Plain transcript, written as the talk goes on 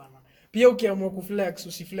Pia ukiamua kuflex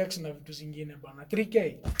usiflex na vitu zingine bana.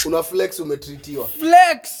 3k. Una flex umetreatiwa.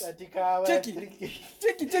 Flex. Katika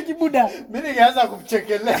Cheki buda. Mimi ningeanza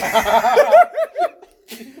kumchekelea.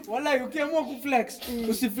 Wala ukiamua kuflex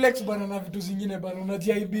usiflex bana na vitu zingine bana,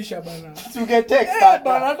 unajiaibisha bana. Unge text hata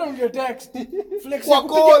bana, hata unge text. Flex kwa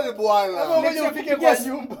call bwana. Ngoja ufike kwa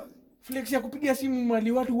nyumba. Flex ya kupiga simu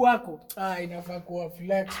mali watu wako. Inafaa kuwa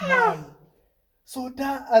flex man.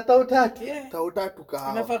 Soda atautatu. Tautatu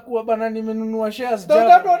kahawa. Inafaa kuwa bana nimenunua shares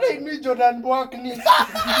jana. Tautatu ni Jordan Mwakni.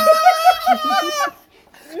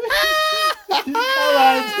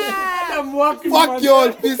 Fuck you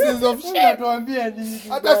all pieces of shit. Tuambie nini?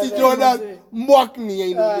 Hata si Jordan Mwakni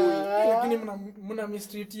hainunui. Lakini mna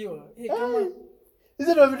mistreatiwa. Kama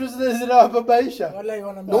hizo ndio vitu zinawababaisha. Wallahi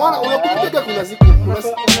ndio unapopiga kuna siku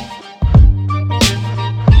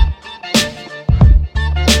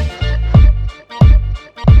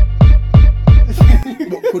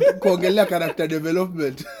kuongelea character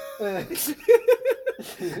development.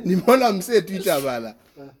 Nimeona msee Twitter bana.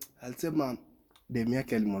 Alisema demu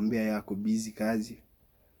yake alimwambia yako busy kazi.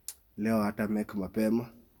 Leo hata make mapema.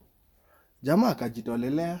 Jamaa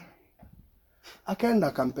akajitolelea. Akaenda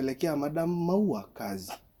akampelekea madam maua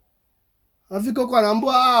kazi. Afika kwa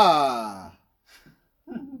anaambia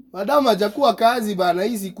madam hajakuwa kazi bana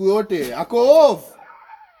hii siku yote. Ako off.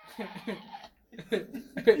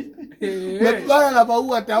 Mepana na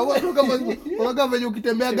maua taua kama venye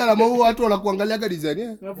ukitembea na maua watu wanakuangalia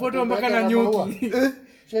design. Na foto mpaka na nyuki.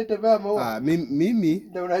 Tembea maua. Mimi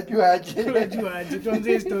ndio unajua aje.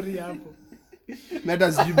 Tuanze story hapo.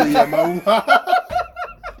 Meta sijibu ya maua.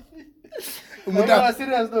 Umutaka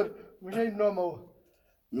serious story. Mshainunua maua.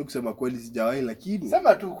 Mimi kusema kweli sijawahi lakini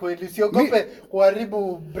sema tu kweli usiogope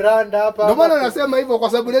kuharibu brand hapa. Ndio maana nasema hivyo kwa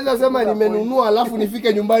sababu naweza sema nimenunua alafu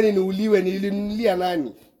nifike nyumbani niuliwe nilinunulia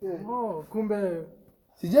nani. Kumbe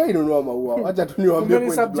sijainunua maua. Acha tu niwaambie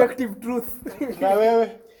point. Subjective truth. Na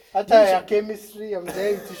wewe hata ya chemistry ya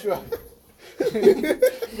mzee tishwa.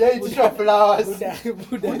 Tishwa flowers.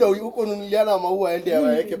 Buda uko nunuliana maua aende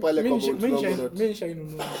aweke pale kwa box. Mimi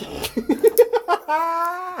shainunua.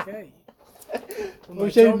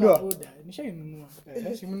 Nishainunua.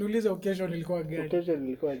 Simniuliza occasion ilikuwa gani? Occasion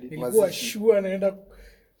ilikuwa nini? Nilikuwa sure naenda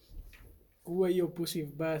kuwa hiyo pussy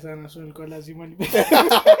vibaya sana, so nilikuwa lazima ni It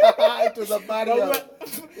was a barrier.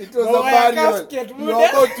 It was a barrier. You are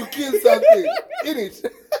about to kill something. In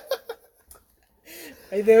it.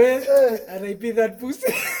 By the way, RIP that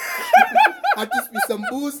pussy. At least be some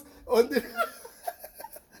booze on the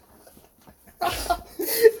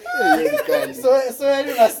So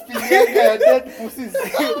you are spilling dead pussies.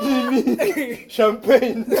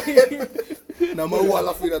 Champagne. Na maua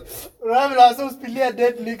alafu ina. Unaweza so spilling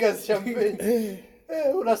dead niggas champagne.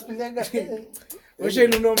 Unaspilanga.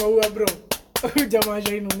 Ushainunua maua bro. Jamaa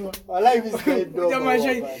ashainunua. Wallahi msikido. Jamaa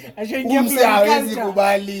ashaingia hawezi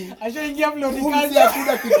kubali. Ashaingia floriculture.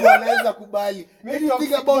 Hakuna kitu anaweza kubali.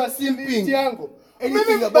 Anything about simping yangu.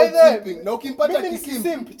 Anything about simping. Na ukimpata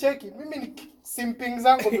kisimp cheki. Mimi ni simping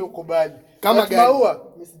zangu mimi ukubali. Kama gani?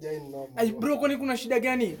 Maua mimi sijainunua. Ai bro kwani kuna shida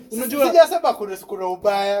gani? Unajua sijasema kuna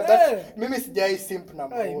ubaya but mimi sijai simp na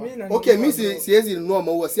maua. Okay, mimi siwezi nunua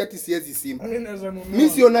maua, si ati siwezi simp. Mimi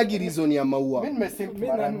sionagi reason ya maua. Mimi nimesimp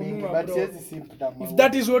mara mingi but siwezi simp na maua. If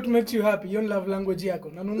that is what makes you happy, you love language yako.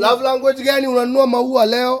 Nanunua. Love language gani unanunua maua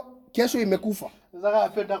leo, kesho imekufa? Sasa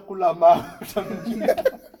napenda kula maua.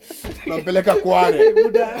 Nampeleka Kware.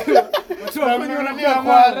 Buda. Watu wanakula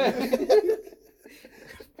Kware.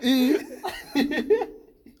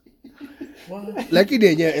 Lakini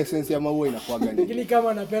yenyewe essence ya maua inakuwa gani? Lakini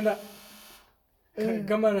kama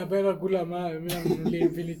napenda kula mawe mimi nanunulia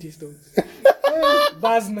Infinity Stones.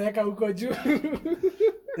 Bas naweka huko juu.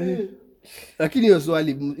 Lakini hiyo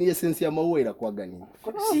swali essence ya maua inakuwa gani?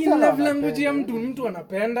 Si love language ya mtu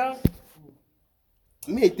anapenda.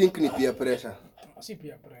 I think ni peer pressure. Si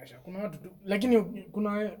peer pressure. Kuna watu lakini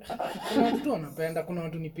kuna watu wanapenda, kuna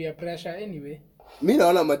watu ni peer pressure anyway. Mimi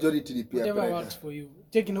naona majority ni peer pressure. Works for you.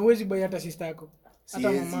 Cheki na uwezi buy hata sister yako,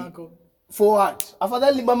 hata mamako. For what?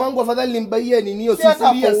 Afadhali mamangu afadhali nimbaie nini hiyo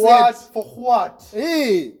sufuria set. For what?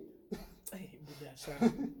 Buda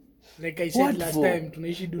sana. Like I said last time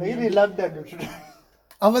tunaishi dunia. Hili labda ndio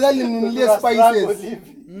afadhali ninunulie spices.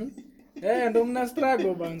 Ndio mna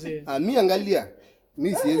struggle banze. Mimi angalia.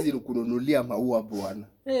 Mimi siwezi kununulia maua bwana.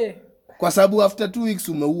 Kwa sababu after 2 weeks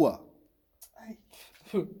umeua.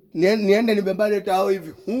 Niende nibebane tao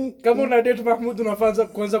hivi. Kama una date Mahmud unaanza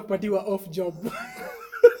kuanza kupatiwa off job.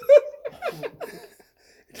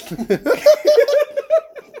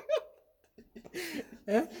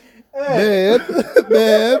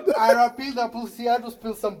 Babe. I repeat that pussy had to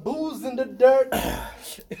spill some booze in the dirt.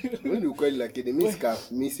 Ni ukweli lakini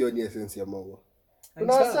mimi sioni essence ya maua.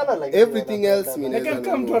 Kuna wasichana like Everything else mimi Like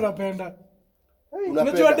naweza. kama mtu anapenda. Unapenda?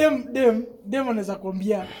 Unajua dem anaweza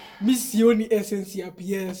kuambia mimi sioni essence ya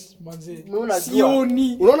PS manze.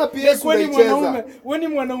 Sioni. Unaona PS unaicheza. Wewe ni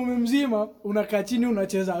mwanaume mzima unakaa chini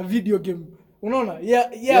unacheza video game. Unaona?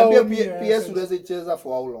 PS unaweza icheza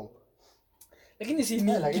for how long? Lakini si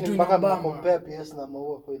ni kitu mpaka inabamba. compare PS na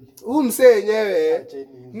maua kweli. Msee yenyewe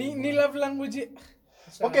Ni love language.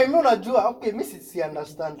 Okay, mimi unajua, mimi si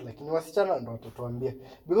understand lakini wasichana ndio watatuambia.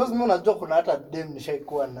 Because mimi unajua kuna hata dem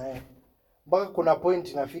nishaikuwa naye. Mpaka kuna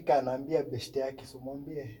point inafika anaambia best yake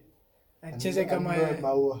somwambie acheze kama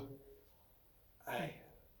maua.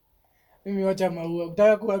 Mimi wacha maua.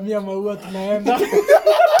 Ukitaka kuhamia maua tunaenda.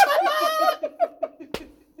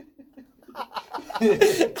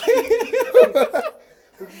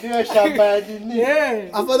 Ndio shamba ya nini?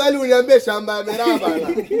 Afadhali uniambie shamba ya meraba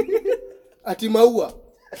bana. Ati maua.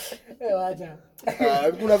 Wacha.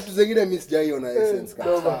 Kuna vitu zingine mimi sijaiona essence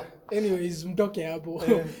kabisa. Anyways, mtoke hapo.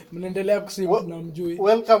 Mnaendelea kusimu na mjui.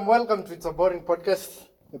 Welcome to It's a Boring Podcast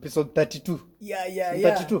episode 32. Yeah.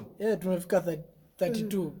 32. Yeah, tumefika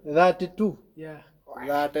 32. 32. Yeah.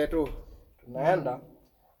 32. Tunaenda.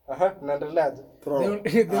 Tunaendeleaje?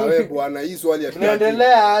 Wewe bwana hii swali ya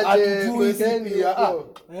tunaendeleaje?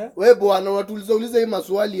 Wewe bwana unatuuliza hii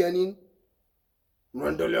maswali ya nini?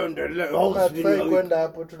 Tunaendelea. Tunafai kwenda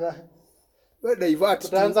hapo Wewe divert.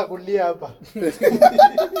 Tutaanza kulia hapa.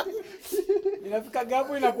 Inafika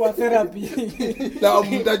gapo inakuwa therapy. Na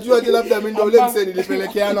mtajua je labda mimi ndio ule msee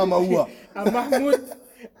nilipelekeana maua. Mahmud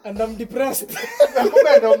and I'm depressed.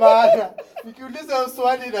 Kumbe ndo maana. Nikiuliza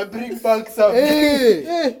swali na bring back some.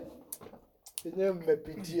 Yenyewe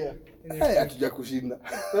mmepitia. Hatuja kushinda.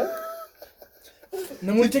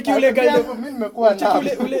 Na mcheki ule guy mimi nimekuwa na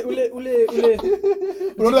ule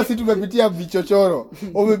unaona sisi tumepitia vichochoro,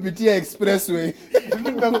 umepitia expressway.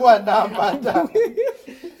 Mimi nimekuwa namba hata.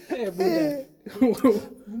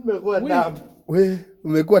 Nimekuwa namba. Wewe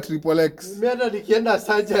umekuwa triple X. Mimi hata nikienda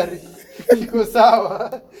surgery iko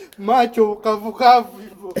sawa. Macho kavukavu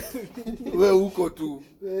hivyo. Wewe uko tu.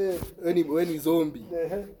 Wewe ni zombie.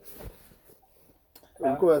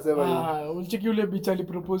 Ulikuwa unasema nini? Unacheki ule bitch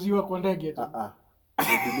aliproposiwa kwa ndege tu.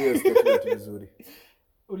 Ndio statement nzuri.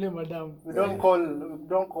 Ule madam. We don't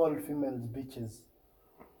call females bitches.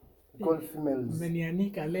 We call females.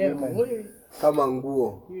 Menianika leo. Kama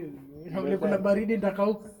nguo. Ule kuna baridi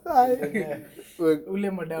ndakauka. Ule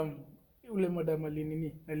madam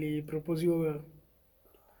aliproposiwa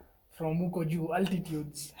from huko juu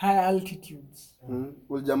high altitudes.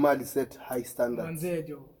 Ule jamaa set high standards.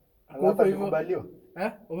 Manzejo. Alafu alikubaliwa.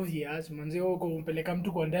 Obvious, manze wako umpeleka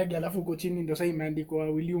mtu kwa ndege alafu uko chini ndio sasa imeandikwa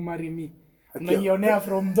will you marry me. Unaionea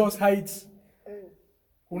from those heights.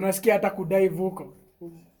 Unasikia hata kudive huko.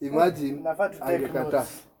 Imagine angekata.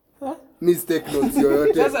 Mistake notes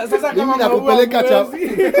yoyote. Sasa kama nakupeleka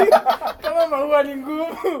kama maua ni ngumu.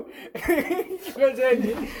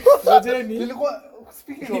 Ngojeni. Nilikuwa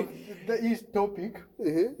speaking of this topic,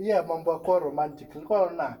 mambo ya romantic.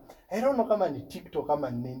 Nilikuwa na I don't know kama ni TikTok kama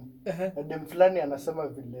nini. Dem fulani anasema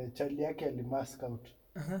vile Charlie yake alimask out.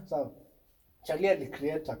 So Charlie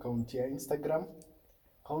alicreate account ya Instagram.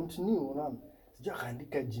 Account new unaona. Sijui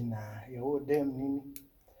akaandika jina ya huyo dem nini.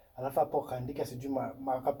 Alafu hapo akaandika sijui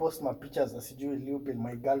akapost ma pictures za sijui Liupe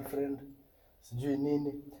my girlfriend. Sijui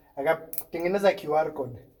nini. Akatengeneza QR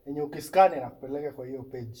code yenye ukiscan inakupeleka kwa hiyo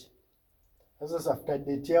page. Sasa after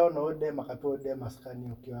date yao na huyo dem akatoa dem scan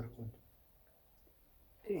hiyo QR code.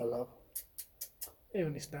 Hello.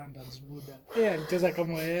 Ni standards buda. Anacheza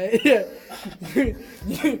kama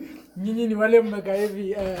nyinyi ni wale mmekaa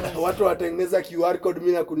hivi watu watengeneza QR code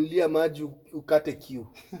mimi na kunilia maji ukate queue.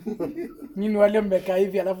 Nyinyi wale mmekaa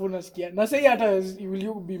hivi alafu unasikia. Na sasa hata will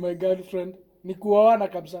you be my girlfriend? Ni kuoana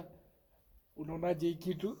kabisa. Unaonaje hiki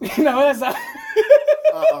kitu? Inaweza.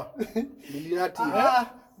 Milinati.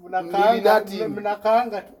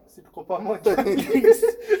 Mnakaanga tu. Situko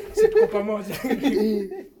pamoja.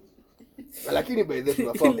 Lakini by the way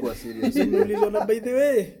tunafaa kuwa serious. Nimeulizwa by the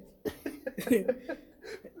way.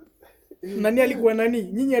 Nani alikuwa nani?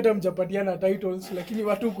 Nyinyi hata mjapatiana titles lakini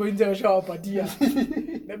watu huko nje washawapatia.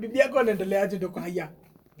 Na bibi yako anaendeleaje ndio kwa haya?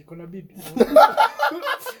 Niko na bibi.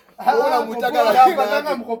 Bora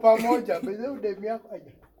mtaka mko pamoja. By the way demu yako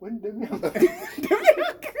aje. Kwani demu yako?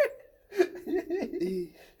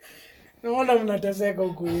 Naona mnateseka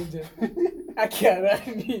huko nje.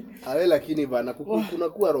 Akiarani. Lakini bana kuna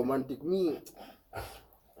kuwa romantic.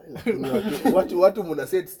 Watu mna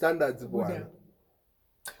set standards bwana.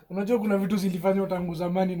 Unajua kuna vitu zilifanywa tangu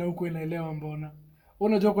zamani na huko inaelewa mbona.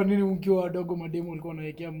 Unajua kwa nini mkiwa wadogo mademo walikuwa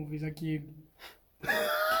wanawekea movie za kieni?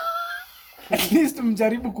 At least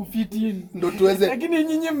mjaribu kufit in. Ndo tuweze. Lakini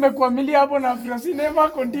nyinyi mmekuamilia hapo na Afro Cinema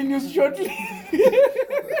continues shortly.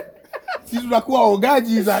 Sisi tunakuwa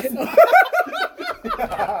ogaji za.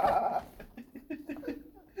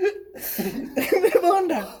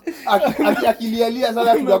 Bonda. Akilialia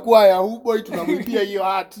sana tunakuwa ya huboy tunamwibia hiyo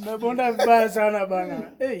hat. Bonda vibaya sana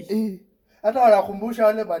bana. Hey. Hata wanakumbusha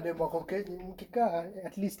wale mademo kwa Kenya mkikaa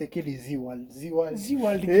at least akili ziwa.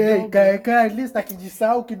 Kae at least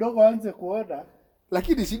akijisahau kidogo aanze kuona.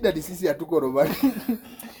 Lakini shida ni sisi hatuko romani.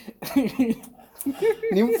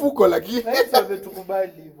 Ni mfuko lakini. Sasa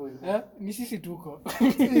umetukubali hivyo. Ni sisi tuko.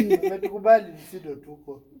 Umetukubali sisi ndo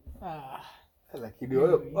tuko. Lakini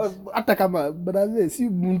hata kama brother si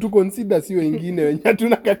mtu consider si wengine wenye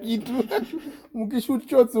hatuna kitu. Mkishoot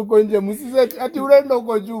shots huko nje msiseti ati unaenda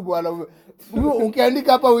huko juu bwana.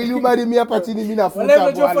 Ukiandika hapa will you marry me hapa chini mimi nafuta bwana.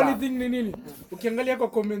 Unajua funny thing ni nini? Ukiangalia kwa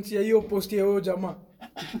comments ya hiyo post ya huyo jamaa.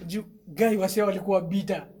 Guy wasee walikuwa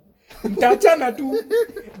bitter. Mtaachana tu.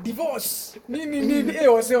 Divorce. Nini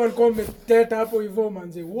wasee walikuwa wameteta hapo hivyo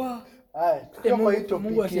manze. Tukiwa kwa hii topic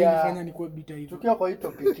Mungu asinifanya nikuwe bitter hivyo. Tukiwa kwa hii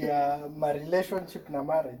topic ya ma relationship na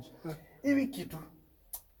marriage. Hivi kitu.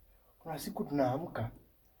 Kuna siku tunaamka.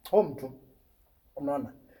 Mtu.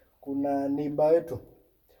 Unaona? Kuna neighbor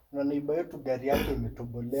wetu gari yake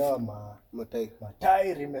imetobolewa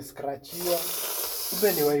matairi imescratchiwa.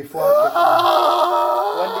 Kumbe ni wife wake.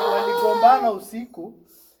 Waligombana usiku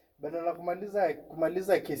badala ya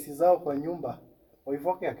kumaliza kesi zao kwa nyumba. Wife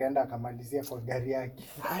wake akaenda akamalizia kwa gari yake.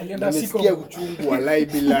 Alienda sikia uchungu walai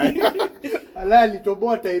bila.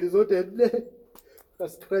 Alitoboa tairi zote nne.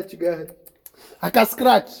 Scratch gari. Aka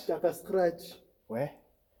scratch.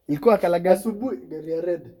 Ilikuwa kalaga asubuhi gari ya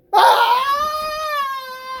red.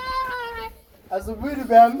 Asubuhi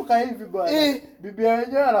nimeamka hivi bwana. Bibi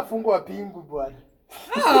yenyewe anafungwa pingu bwana.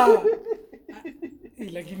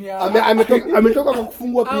 Lakini ametoka kwa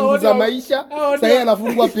kufungwa pingu za maisha, sasa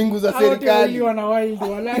anafungwa pingu za serikali. Wana wild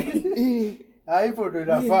walai. Haipo ndo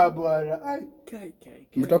inafaa bwana.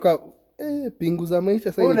 Umetoka pingu za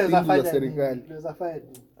maisha sasa ni pingu za serikali. Unaweza fanya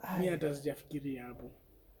mimi hata sijafikiria hapo.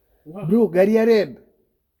 Bro, gari ya red.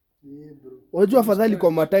 Bro. Unajua afadhali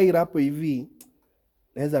kwa matairi hapo hivi.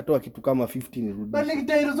 Naweza toa kitu kama 50 nirudi. Bali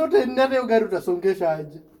tairi zote ndani ya gari utasongesha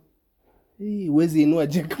aje? Huwezi inua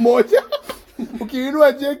jack moja.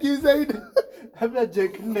 Ukiinua jack zaidi. Labda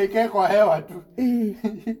jack nikae kwa hewa tu.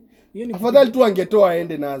 Afadhali tu angetoa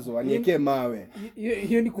aende nazo, aniwekee mawe.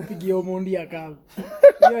 Hiyo ni kupigia Omondi akao.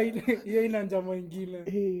 Hiyo ina njama nyingine.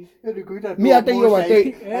 Mimi hata hiyo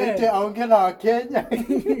watai aongea na Wakenya.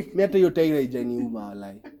 Mimi hata hiyo tairi haijaniuma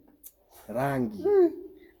walai. Rangi.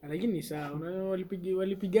 Lakini sawa,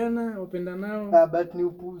 walipigana, wapenda nao. But ni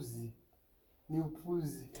upuzi.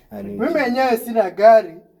 Mimi mwenyewe sina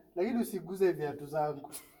gari, lakini usiguze viatu zangu.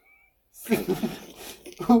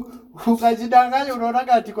 Ukajidanganya unaona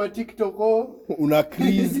ati kwa TikTok una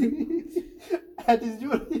crazy. Ati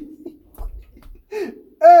sijui.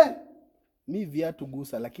 Mimi viatu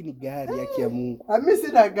gusa lakini gari yake ya Mungu. Mimi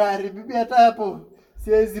sina gari, bibi hata hapo.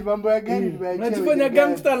 Siwezi mambo ya gari nimeacha. Unajifanya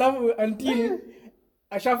gangster alafu until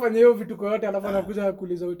ashafanya hiyo vitu kwa yote alafu anakuja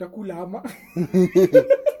kuuliza utakula ama.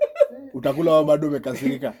 Utakula au bado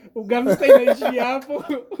umekasirika? Ugangster inaishi hapo,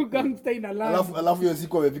 ugangster inalala. Alafu hiyo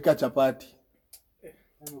siku amepika chapati.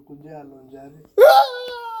 Amekuja lonjani.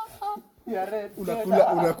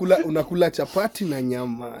 Unakula chapati na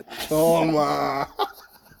nyama choma.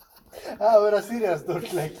 We're serious,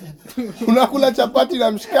 don't like it. Unakula chapati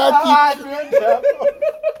na mshikaki. Tuende hapo.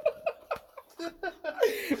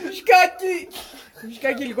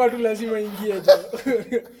 Mshikaki ilikuwa tu lazima ingie jo.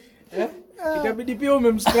 Itabidi pia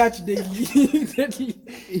umemscratch daily.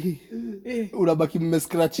 Unabaki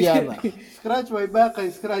mmescratchiana. Scratch my back,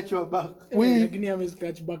 I scratch your back. Lakini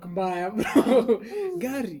amescratch back mbaya bro.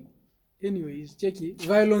 Gari. Anyways, cheki.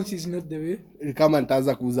 Violence is not the way. Kama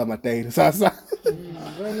nitaanza kuuza matairi sasa.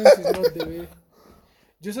 Violence is not the way.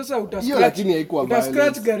 Jo sasa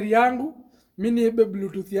utascratch gari yangu, mimi niibe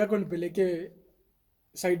bluetooth yako nipeleke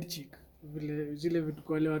side chick. Vile zile vitu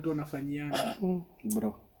kwa wale watu wanafanyiana.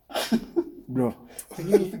 Bro.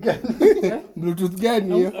 Bluetooth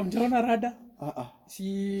gani hiyo? Amjaona rada?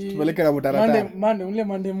 Si tupeleke na mtaratara.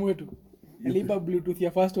 Mande mwetu. Aliba bluetooth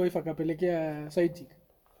ya first wife akapelekea side chick.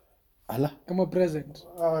 Ala. Kama present.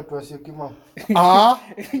 Watu wasiokima.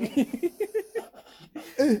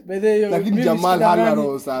 Lakini Jamal hana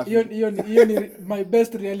roho safi. Hiyo ni my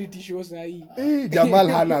best reality show sahi. Jamal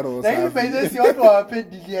hana roho safi. Lakini by the way watu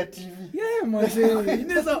hawapendi TV. Yeah, manze.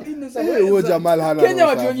 Inaweza. Huyo Jamal hana Kenya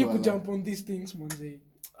roho watu wengi safi. kujump on these things manze.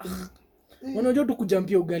 Wanajua tu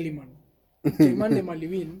kujampia ugali man. Mande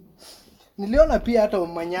maliwin. Niliona pia hata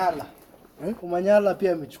Umanyala. Umanyala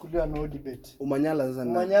pia amechukuliwa no debate. Umanyala sasa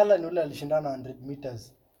nani? Umanyala ni ule alishindana 100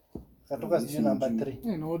 meters. Katoka sijui number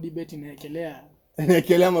 3. No debate inaekelea.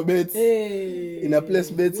 Inaekelea mabets. Ina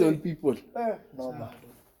place bets on people.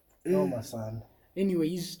 Noma sana.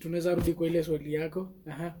 Anyways, tunaweza rudi kwa ile swali yako.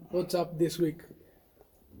 What's up this week?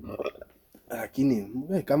 Lakini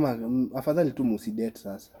kama afadhali tu musidate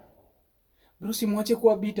sasa. Bro, simwache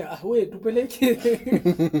kuwa bita. We tupeleke.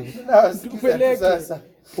 Tupeleke sasa.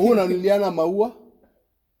 Unaniliana maua?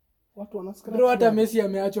 Watu wanascratch. Bro, hata Messi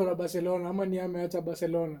ameachwa na Barcelona ama ni ameacha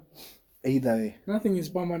Barcelona. Either way. Nothing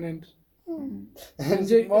is permanent.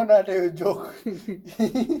 Mbona hata joke.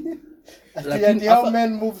 Lakini how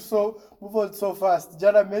men move on so fast.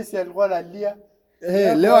 Jana Messi alikuwa analia.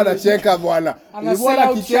 Leo anacheka bwana. Ilikuwa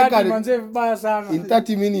akicheka manze vibaya sana. In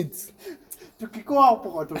 30 minutes. Tukikoa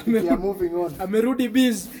hapo kwa tukia moving on. Amerudi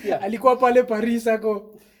biz. Alikuwa pale Paris ako.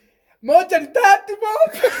 Moja ni 30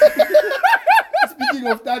 bob. Speaking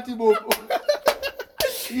of 30 bob.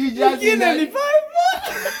 Hii jazi ni 5 bob.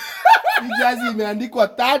 Hii jazi imeandikwa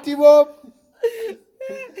 30 bob.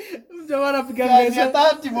 Mjawara piga ya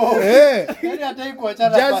 30 bob. Yaani hataki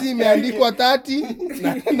kuachana. Jazi imeandikwa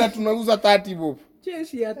 30 na tunauza 30 bob.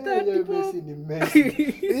 Jeshi ya 30 bob. Messi ni Messi.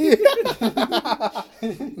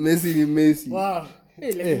 Messi ni Messi. Wow.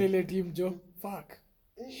 Ile team jo. Fuck.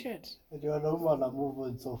 Shit. Ndio wanauma na move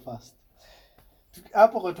on so fast.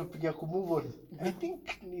 Hapo kwa tupiga ku move on.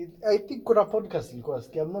 I think kuna podcast ilikuwa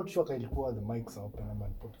sikia. I'm not sure kama ilikuwa the mics open ama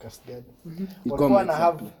podcast gani. Walikuwa na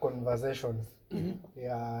have conversations.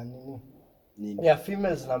 Ya nini? Ya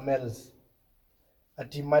females na males.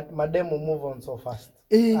 Ati mademo move on so fast.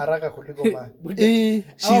 Haraka kuliko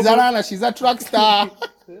she's a track star.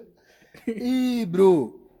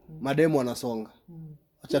 Bro, mademo wanasonga.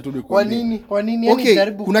 Acha tu nikwambie. Kwa nini yani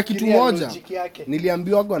karibu kuna kitu moja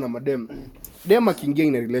niliambiwa kwa na madem. Dem akiingia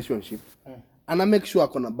in a relationship, ana make sure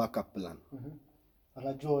ako na backup plan.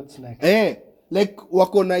 Anajua what's next. Like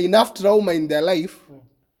wako na enough trauma in their life.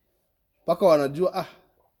 Paka wanajua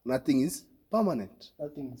nothing is permanent.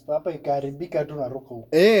 Nothing is hapa ikaribika tu na ruka huko.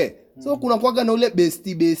 So kuna kwaga na ule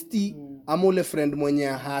bestie ama ule friend mwenye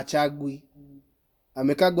haachagui.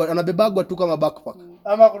 Amekagwa anabebagwa tu kama backpack.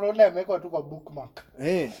 Ama kuna ule amewekwa tu kwa bookmark.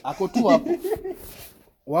 Ako tu hapo.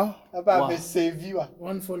 Hapa amesaviwa.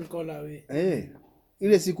 One phone call away.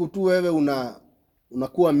 Ile siku tu wewe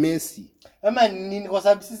unakuwa Messi. Ama nini kwa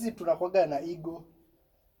sababu sisi tunakuaga na ego.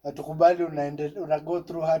 Hatukubali una go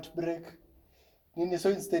through heartbreak. Nini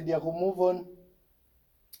so instead ya ku move on.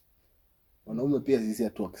 Wanaume pia sisi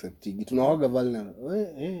hatu accepting. Tunaoga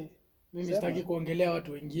vulnerable. Mimi sitaki kuongelea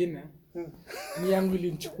watu wengine. Ni yangu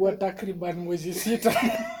ilinichukua takriban mwezi 6.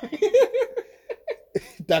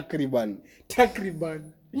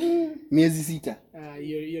 Takriban miezi 6.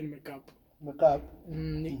 Hiyo nimekap.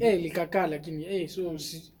 Likakaa lakini so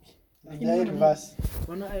lakini reverse.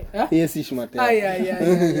 Yes ishmata.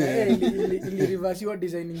 Ili reverse your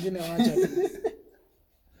design nyingine waacha tu.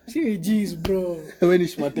 Si jeez bro. Wewe ni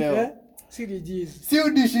ishmata. Si jeez. Si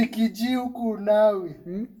udishikiji huku nawe.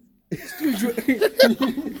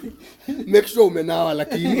 Make sure umenawa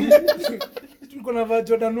lakini. Tulikuwa na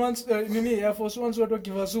Jordan once nini Air Force One watu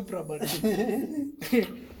kiva Supra bado.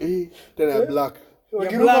 Tena black.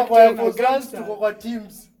 Ukiruka kwa Air Force One tuko kwa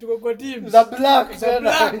teams. The black.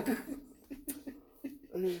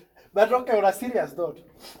 But okay, una serious though.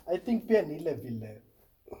 I think pia ni ile vile.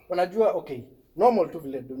 Unajua okay, normal tu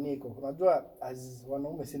vile dunia iko. Unajua as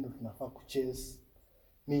wanaume sisi tunafaa kuchase.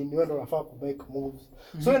 Ni wewe ndo unafaa ku make moves.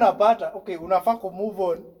 So inapata okay, unafaa ku move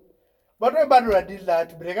on. But wewe bado una deal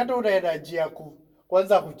that break hata una energy ya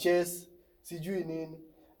kwanza kuchase sijui nini.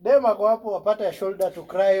 Dema kwa hapo wapata ya shoulder to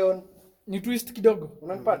cry on. Ni twist kidogo.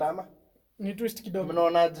 Unanipata ama? Ni twist kidogo.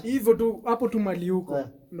 Unaonaje? Hivyo tu hapo tu mali huko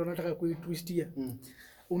ndo nataka kuitwistia.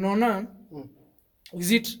 Unaona?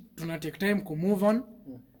 Is it tuna take time ku move on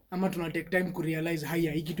ama tuna take time ku realize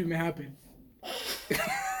haya hiki kitu imehappen?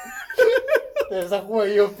 Sasa kwa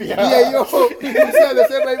hiyo pia. Pia hiyo. Sasa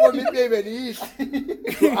anasema hivyo mimi pia imeniishi.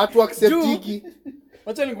 Atu accept hiki.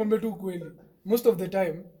 Wacha nikwambie tu kweli. Most of the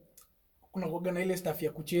time kuna kuaga na ile stuff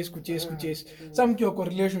ya kuchase. Sasa mkiwa kwa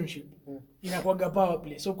relationship inakuaga power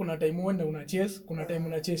play. So kuna time uenda una chase, kuna time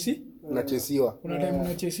una chase. Unachesiwa. Kuna time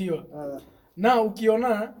unachesiwa. Na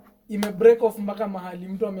ukiona ime break off mpaka mahali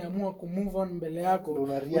mtu ameamua ku move on mbele yako,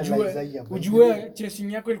 ujue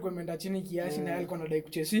chasing yako ilikuwa imeenda chini kiasi na yeye alikuwa anadai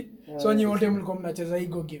kuchesi, so nyi wote mlikuwa mnacheza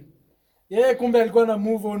ego game. Yeye kumbe alikuwa na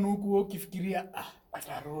move on huku ukifikiria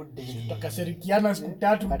atarudi, tutakasirikiana siku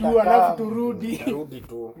 3 tu alafu turudi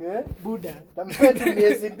tu buda tampetu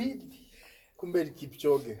miezi 2 kumbe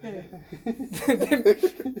Kipchoge.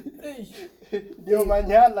 Ndio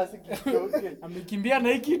Manyala si Kipchoge. Amekimbia na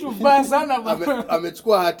hii kitu mbaya sana baba.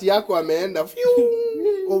 Amechukua hati yako ameenda.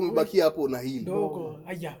 Umebaki hapo na hili. Dogo.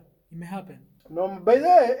 Haya, ime happen. No, by the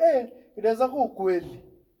way, inaweza kuwa ukweli.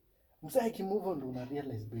 Msaya kimove on una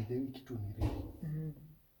realize by the way kitu ni real.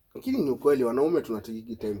 Lakini ni ukweli wanaume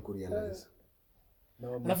tunatiki time ku realize.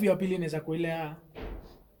 Alafu ya pili inaweza kuelea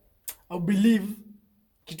I believe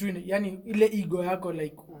kitu yani ile ego yako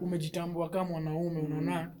like umejitambua kama mwanaume,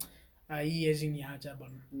 unaona hii hizi ni haja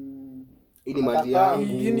bana. Ini mali yangu.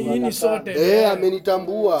 Hii ni sote.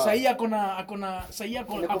 Amenitambua. Sasa akona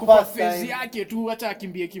kwa phase yake tu, acha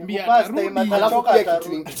kimbia atarudi. Alafu pia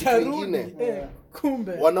kitu kingine.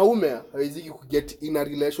 Kumbe wanaume hawezi ku get in a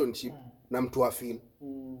relationship na mtu afeel.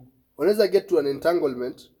 Wanaweza get to an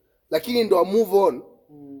entanglement lakini ndo move on.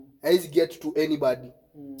 Hawezi get to anybody.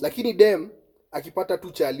 Lakini dem akipata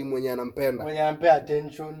tu chali mwenye anampenda, mwenye anapea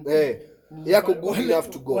attention, yako good enough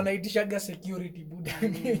to go. Wanaitishaga security buda.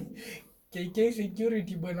 KK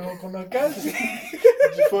security bwana, wako na kazi.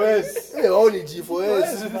 G4S. Wao ni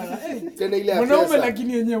G4S. Tena ile afisa. Mwanaume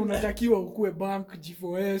lakini yenyewe unatakiwa ukue bank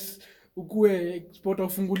G4S, ukue export,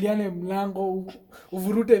 ufunguliane mlango,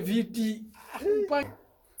 uvurute viti.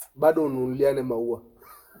 Bado ununuliane maua.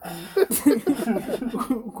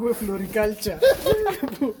 Ukue floriculture.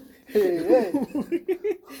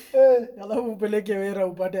 Alafu upeleke wera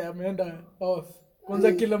upate ameenda off.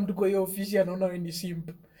 Kwanza kila mtu kwa hiyo ofisi anaona wewe ni simp.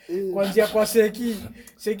 Kwanza kwa Seki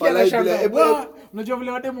anashangaa. Unajua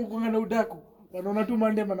vile watu mkunga na udaku. Wanaona tu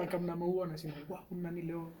mande manakamna maua na sema kuna nini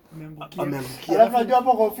leo umeangukia. Alafu unajua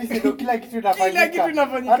hapo kwa ofisi ndio kila kitu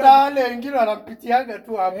inafanyika. Hata wale wengine wanapitiaga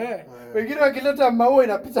tu hapo. Wengine wakileta maua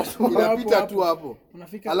inapita tu hapo.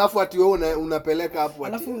 Alafu ati wewe unapeleka hapo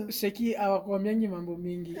ati. Alafu Seki hawakuambiangi mambo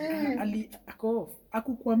mingi. Ako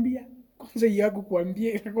akukwambia. Kwanza yeye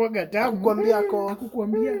akukwambia itakuwa gatamu.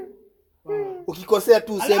 Akukwambia. Ukikosea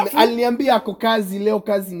tu useme aliniambia ako kazi leo,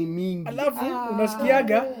 kazi ni mingi. Alafu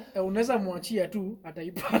unasikiaga unaweza muachia tu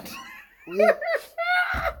ataipata.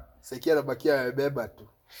 Seki anabakia amebeba tu.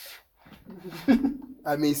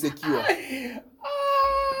 Ameisekiwa.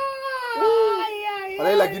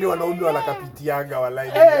 Walai lakini wanaume wanakapitiaga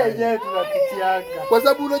walai. Je, tunapitiaga. Kwa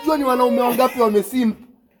sababu unajua ni wanaume wangapi wamesimp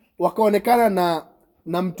wakaonekana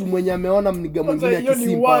na mtu mwenye ameona mniga mwingine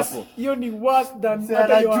akisimpa hapo. Hiyo ni worse than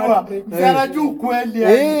hata heartbreak. Anajua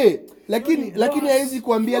kweli lakini haizi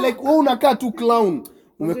kuambia like wewe unakaa tu clown.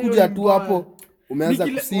 Umekuja tu hapo umeanza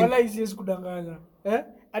kusimpa. Wala isiwezi kudanganya.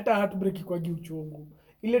 Hata heartbreak kwa uchungu.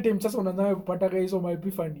 Ile time sasa unaanza kupata hizo my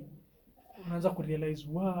epiphany. Unaanza kurealize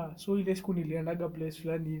so ile siku niliendaga place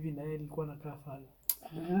fulani hivi na yeye alikuwa anakaa fala.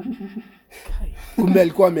 Kumbe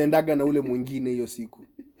alikuwa ameendaga na ule mwingine hiyo siku.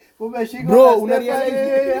 Bro,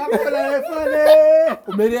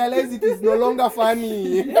 umerealize it is no longer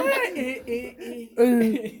funny.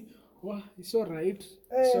 It's all right.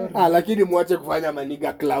 Lakini muache kufanya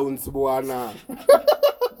maniga clowns bwana.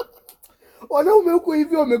 Wanaume huko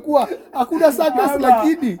hivyo wamekuwa hakuna circus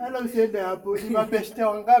lakini. Ala usiende hapo. Ni mabeshte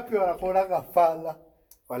wangapi wanakonaga fala?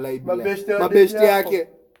 Walai bila. Mabeshte yake.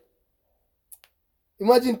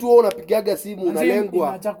 Imagine tu unapigaga simu unalengwa.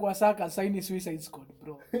 Unaacha kwa saka sign suicide squad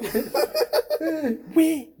bro.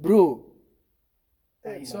 Bro.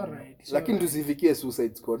 It's all right. Lakini tusifikie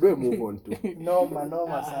suicide squad. We move on tu.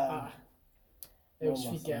 Noma sana.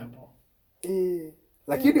 Usifike hapo.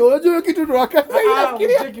 Lakini unajua kitu ndo wakati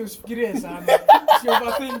lakini usifikirie sana. Si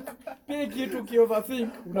overthink. Pia kitu ki overthink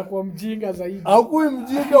unakuwa mjinga zaidi. Haukui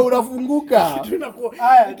mjinga unafunguka.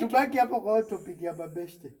 Haya tubaki hapo kwa topic ya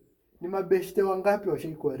mabeshte. Ni mabeshte wangapi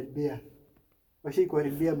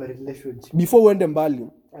washaikuharibia ma relationship? Before uende mbali.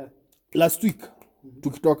 Last week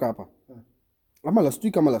tukitoka hapa. Ama last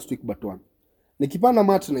week but one. Nikipanda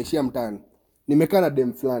match naishia mtaani. Nimekaa na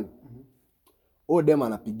dem fulani. Dem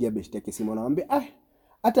anapigia beshte yake simu anamwambia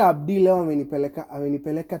hata Abdi leo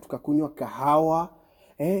amenipeleka tukakunywa kahawa,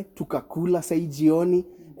 tukakula sai jioni.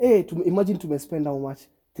 Imagine tumespend how much?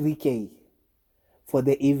 3K for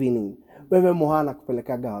the evening. Wewe Mohana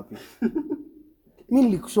kupelekaga wapi? Mimi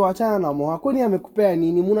nilikushoachana na Moha. Kwani amekupea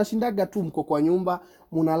nini? Mnashindaga tu mko kwa nyumba,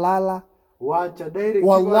 mnalala. Wacha direct.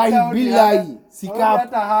 Wallahi billahi.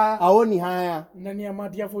 Sikap. Haoni haya. Nani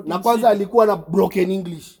amatia 40. Na kwanza alikuwa na broken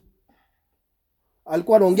English.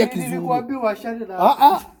 alikuwa anaongea kizungu. Nilikwambia washane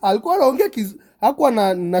na Alikuwa anaongea hakuwa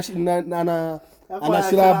na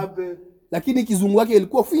shrub. Lakini kizungu yake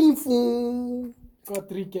ilikuwa finfu kwa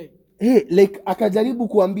 3K. Like akajaribu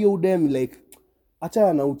kuambia udem like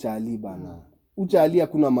achana na uchali bana. Uchali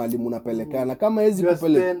hakuna mahali mnapelekana. Kama hizi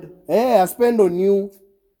kupeleka spend on you.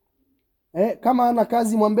 Kama ana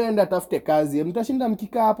kazi mwambie ende atafute kazi. Mtashinda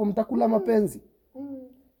mkikaa hapo mtakula mapenzi.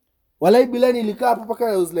 Walai bila nilikaa hapo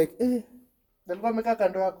paka I was like nilikuwa amekaa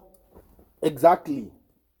kando yako. Exactly.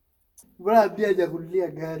 Bora pia hajakulia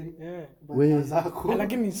gari. Wewe zako.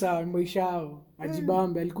 Lakini sawa maisha yao.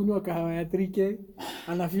 Ajibambe alikunywa kahawa ya 3K.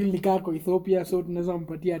 Ana feel nikako Ethiopia so tunaweza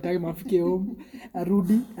mpatia time afike home,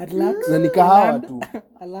 arudi, relax. Na nikahawa tu.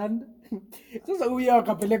 Aland. Sasa huyu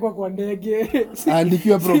akapelekwa kwa ndege.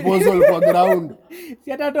 Andikiwa proposal kwa ground.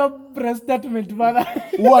 Si hata to press statement bana.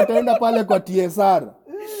 Huwa ataenda pale kwa TSR.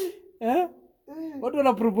 Watu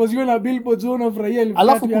wana propose na billboards wanafurahia ile.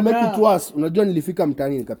 Alafu kumeki twice. Unajua nilifika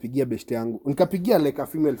mtaani nikapigia best yangu. Nikapigia like a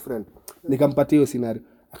female friend. Nikampatia hiyo scenario.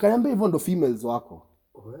 Akaniambia hivyo ndo females wako.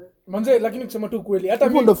 Manze lakini kusema tu kweli hata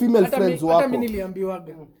mimi ndo female friends wako. Hata mimi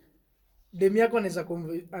niliambiwaga. Demi yako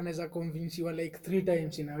anaweza convince you like 3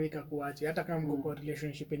 times in a week kuacha hata kama mko kwa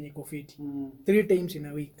relationship yenye iko fit. 3 times in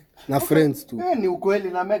a week. Na friends tu. Ni ukweli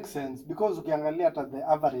na make sense because ukiangalia hata the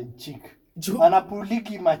average chick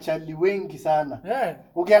anapuliki machali wengi sana.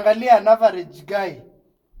 Ukiangalia an average guy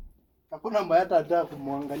hakuna mbaya hata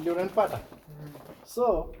kumwangalia unanipata.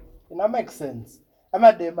 So ina make sense.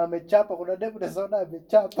 Ama dem amechapa kuna dem unasema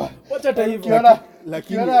amechapa. Wacha hata hivyo.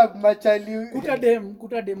 Lakini machali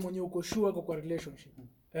kuta dem mwenye uko sure kwa relationship.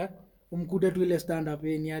 Umkude tu ile stand up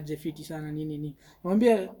ni aje fiti sana nini.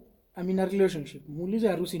 Mwambie I'm in a relationship. Muulize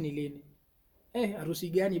harusi ni lini. Harusi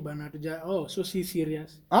gani bana tuja so si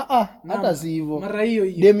serious. Hata si hivyo. Mara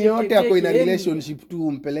hiyo. Dem yote ako in a relationship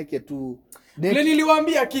tu mpeleke tu. Ile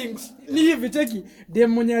niliwaambia Kings. Ni hivi cheki.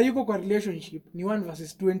 Dem mwenye yuko kwa relationship ni 1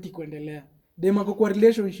 versus 20 kuendelea. Dem ako kwa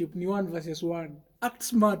relationship ni 1 versus 1. Act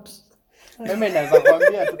smart. Mimi naweza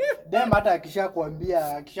kuambia tu. Dem hata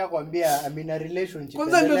akishakwambia I'm in a relationship.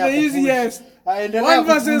 Kwanza ndio the easiest. 1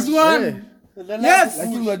 versus 1. Yes.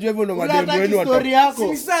 Lakini unajua hivyo ndo mademu wenu watu. Story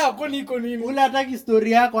yako. Si sawa kwani iko nini? Ule hataki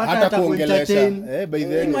story yako hata kuentertain. By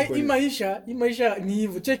the way. Maisha ni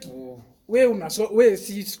hivyo cheki. Wewe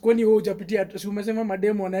si kwani wewe hujapitia si umesema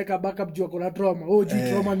mademo wanaweka backup juu kwa trauma. Juu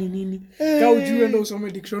trauma ni nini? Kaa ujue ndio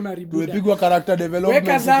usome dictionary buda. Tumepigwa character development.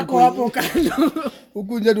 Weka zako hapo kando.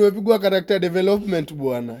 Huku nje tumepigwa character development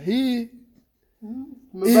bwana. Hii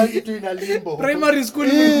mbaki tu ina limbo. Primary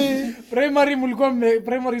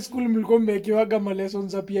school mlikuwa mmekiwaga ma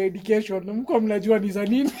lessons za PI education. Mko mnajua ni za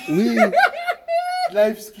nini?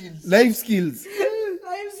 Life skills.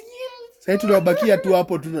 Sasa tunabakia tu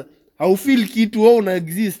hapo au feel kitu wewe una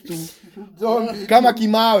exist tu. Zombie. Kama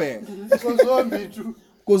kimawe. Zombie tu.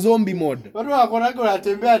 Kwa zombie mode. Watu wako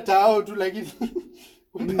wanatembea tao tu lakini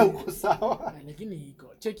uko sawa. Lakini iko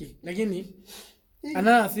cheki. Lakini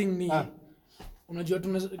another thing ni unajua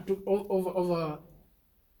over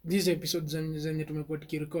these episodes zenye tumekuwa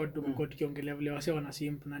tukirecord tumekuwa tukiongelea vile wasee wana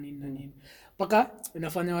simp na nini. Paka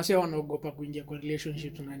inafanya wasee wanaogopa kuingia kwa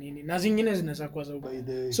relationships na nini. Na zingine zinaweza kuwa za ubaya.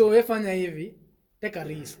 So wewe fanya hivi, take a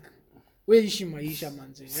risk. Wewe ishi maisha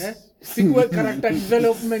manze, Fikwe character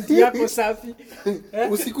development yako safi.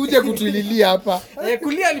 Usikuje kutulilia hapa.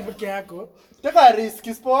 Kulia ni peke yako. Taka risk,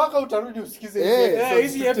 isipowaka utarudi usikize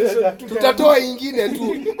hizi episode tutatoa nyingine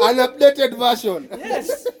tu, an updated version.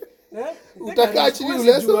 Yes. Utakaa chini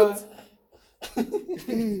lessons.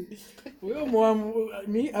 Wewe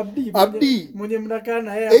ni Abdi. Mwenye mnakaa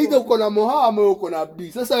na yeye. Either uko na Moha ama uko na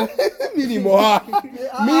Abdi. Sasa mimi ni Moha.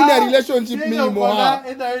 Mimi na relationship mimi ni Moha.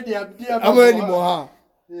 Ama wewe ni Moha.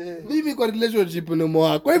 Mimi kwa relationship ni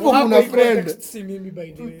Moha. Kwa hivyo kuna friend. Si mimi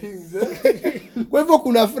by the way. Kwa hivyo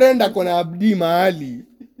kuna friend ako na Abdi mahali.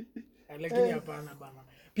 Lakini hapana bana.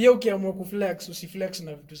 Pia ukiamua kuflex usiflex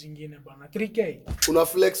na vitu zingine bana. 3K. Una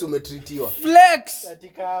flex umetreatiwa. Flex.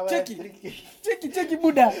 Cheki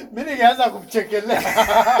buda. Mimi ningeanza kumchekelea.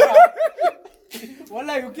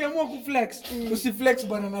 Wala ukiamua kuflex usiflex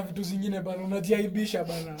bana na vitu zingine bana unajiaibisha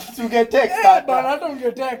bana. Ungetext bana hata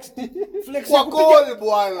ungetext. Flex kwa call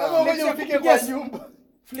bwana. Ngoja upige kwa nyumba.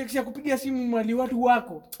 Flex ya kupigia simu mali watu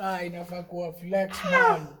wako. Inafaa kuwa flex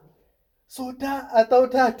man. Soda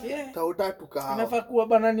atautatu. Tautatu kahawa. Inafaa kuwa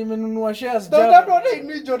bana nimenunua shares jana. Soda ndo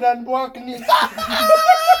ni Jordan Bwakni.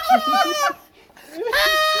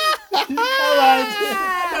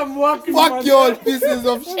 Fuck your pieces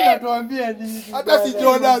of shit. Tuambie nini? Hata si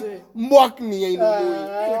Jordan Bwakni ainunui.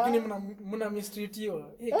 Lakini mna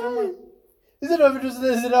mistreatiwa. Kama Hizo ndio vitu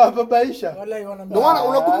zinawababaisha. Wallahi Ndio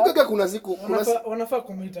unakumbuka kuna siku wanafaa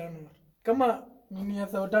kumitana. Kama ni ya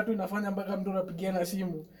saa 3 inafanya mpaka mtu anapigiana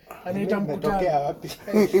simu. Anaita mkutano. Umetokea wapi?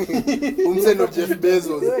 Umseno Jeff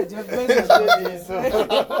Bezos. Jeff Bezos.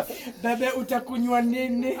 Dada utakunywa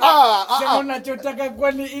nini? Sema unachotaka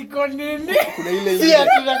kwani iko nini? Kuna ile Si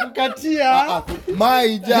tunakukatia.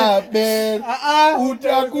 My Japan.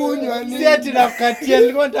 Utakunywa nini? Si tunakukatia.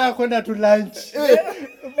 Nilikuwa nataka kwenda tu lunch.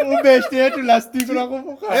 Ubeshte yetu last week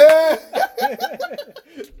unakumbuka?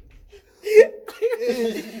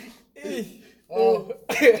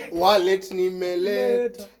 Wallet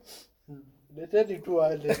nimeleta. Leteni tu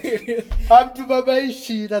wallet. Hamtu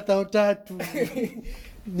babaishi na 3.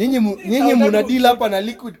 Nyinyi mna deal hapa na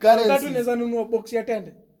liquid currency. 3 unaweza nunua box ya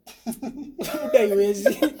tende.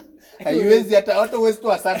 Haiwezi. Haiwezi hata watu uwezi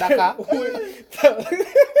tu sadaka.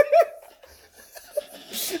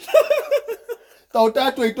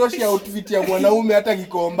 Tatu haitoshi outfit ya mwanaume hata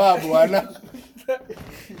Gikomba bwana.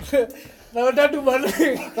 Na 3 bwana.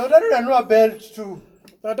 3 unanunua belt tu.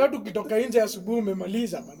 3 kitoka nje asubuhi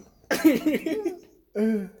umemaliza bwana.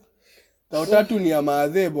 3 ni ya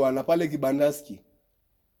maadhe bwana pale Kibandaski.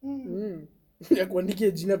 Ya kuandikia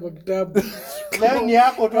jina kwa kitabu. Leo ni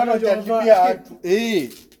yako tu anajaribia watu. Anyway,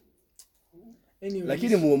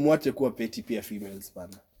 lakini muache kuwa petty pia females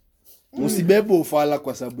bana. Msibebe ufala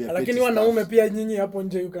kwa sababu ya petty. Lakini wanaume pia nyinyi hapo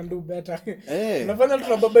nje you can do better. Unafanya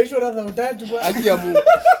tunababaishwa na 3 bwana. Haki ya Mungu.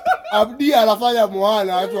 Abdi anafanya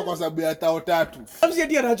muana watu kwa sababu ya 3. Sasa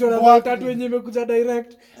ndio anachora 3 wenyewe imekuja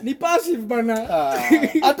direct. Ni passive bana.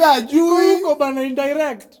 Hata ajui uko bana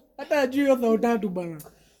indirect. Hata ajui hiyo 3 bana.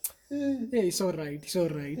 It's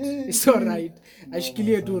all right.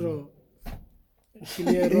 Ashikilie tu roho.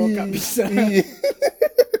 Ashikilie roho kabisa.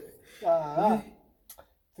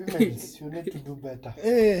 Females, you need to do better.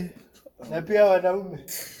 Na pia wanaume.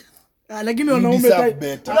 Lakini wanaume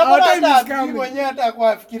hata mwenyewe hata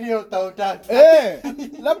kuafikiria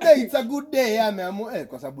 3. Labda it's a good day ameamua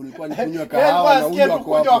kwa sababu nilikuwa nikunywa kahawa na unga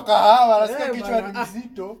kwa hapo. Kahawa nasikia kichwa ni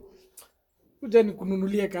mzito. Kuja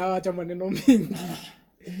nikununulie kahawa acha maneno mingi.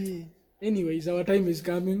 Anyways, our time is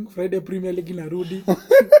coming. Friday Premier League inarudi.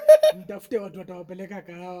 Mtafute watu watawapeleka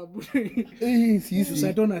kahawa. Sisi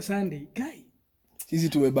Saturday na Sunday. Guy. Sisi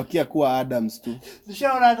tumebakia kuwa Adams tu.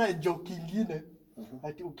 Nishaona hata joke nyingine.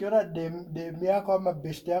 Ati ukiona dem yako ama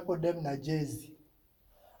best yako dem na jezi.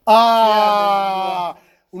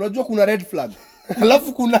 Unajua kuna red flag.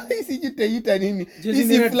 Alafu kuna hizi jiteita nini?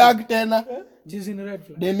 Hizi flag tena. Jezi ni red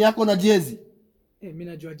flag. Dem yako na jezi. Mimi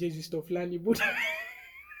najua jezi sto fulani buda.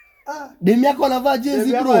 Dem yako anavaa jezi bro.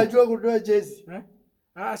 Dem yako anajua kudoa jezi.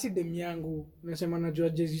 Si dem yangu. Nasema najua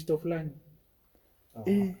jezi sto fulani.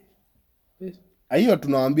 Hiyo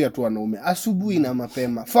tunawaambia tu wanaume asubuhi na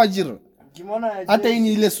mapema. Fajr. Hata hii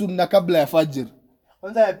ni ile sunna kabla ya fajr.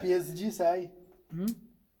 Kwanza ya PSG sahi.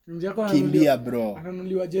 Mjako kimbia bro.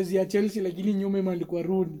 Ananuliwa jezi ya Chelsea lakini nyuma imeandikwa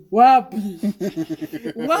Rooney. Wapi?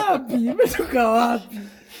 Wapi? Imetoka wapi?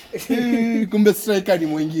 Kumbe striker ni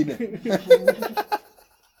mwingine.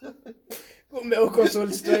 Kumbe uko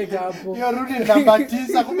soul striker hapo. Hiyo Rooney namba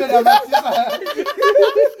 9, kumbe namba 9.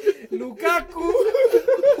 Lukaku.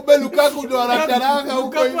 Kumbe Lukaku ndo anataranga huko.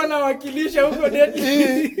 Lukaku anawakilisha huko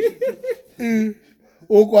deadly.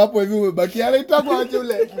 Huko hapo hivi umebaki anaitwa aje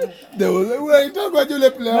ule? Anaitwa aje ule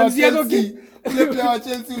player wa Chelsea? Ule player wa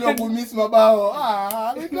Chelsea ule kumiss mabao.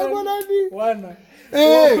 Anaitwa nani? Wana.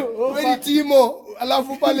 Wewe Timo,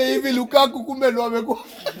 alafu pale hivi Lukaku kumbe ndo amekuwa.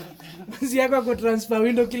 Mzi yako kwa transfer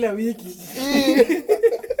window kila wiki.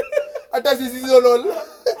 Hata sisi zolo.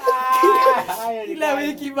 Kila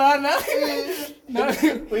wiki bana. Na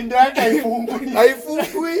window yake haifungwi.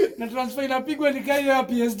 Na transfer inapigwa ni kali ya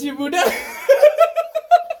PSG buda.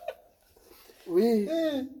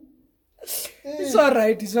 It's all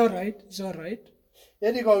right.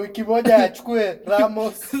 Yaani kwa wiki moja achukue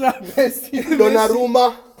Ramos, Messi,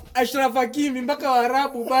 Donnarumma, Ashraf Hakimi mpaka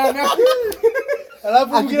Waarabu bana.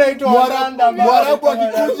 Alafu mwingine aitwa Mwarabu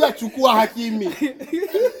akikuja chukua Hakimi.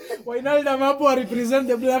 Wijnaldum hapo represent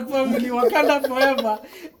the black family Wakanda forever.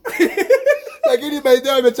 Lakini by the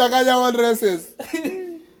way amechanganya one races.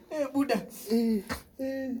 Buda.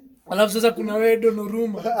 Alafu sasa kuna wewe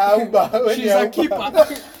Donnarumma. Auba, She's a keeper.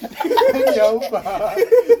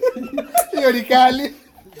 Hiyo ni kali.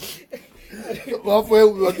 Wapo wewe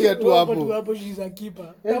umewakia tu hapo. Hapo she's a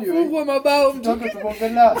keeper. Nafungwa mabao mtu.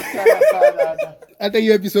 Tumeongelea sana. Hata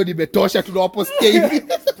hiyo episode imetosha tunawapostia hivi.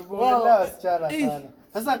 Tumeongelea sana.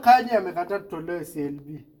 Sasa Kanye amekataa tutolewe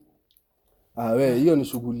CLB. We hiyo ni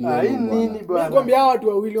shughuli hii nini Mimi bwana? nakwambia hawa watu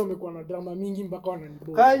wawili wamekuwa na drama mingi mpaka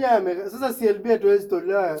wananibora. Kanya sasa CLB hatuwezi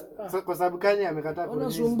tolewa kwa sababu Kanya amekataa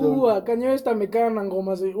kurelease. Wanasumbua. Kanye West amekaa na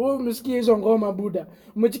ngoma zake. Wewe umesikia hizo ngoma buda?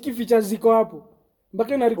 Umechiki features ziko hapo.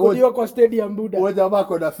 Mpaka inarekodiwa kwa stadium buda. Wewe jamaa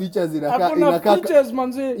kuna features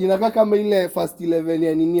inakaa kama ile first 11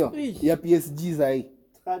 ya ninio ya PSG zai.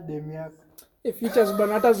 Dem yako. Features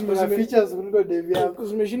bana hata features kuliko dem yako.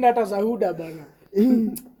 Zimeshinda hata za Huda bana.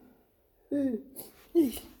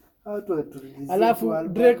 Alafu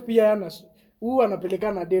Drake pia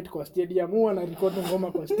anapeleka na date kwa stadium, anarecord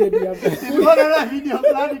ngoma kwa stadium. Unaona video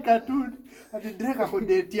fulani cartoon ati Drake ako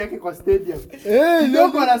date yake kwa stadium.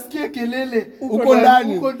 Ndio anasikia kelele uko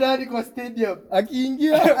ndani kwa stadium.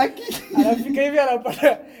 Akiingia anafika hivi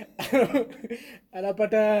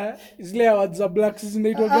anapata zile awards za Blacks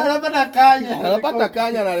zinaitwa gani? Anapata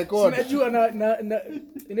Kanya na record. Unajua na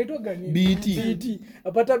inaitwa gani? BT.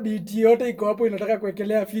 Apata BT yote iko hapo inataka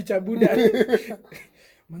kuwekelea feature buda.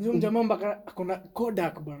 Manzo jamaa mpaka akona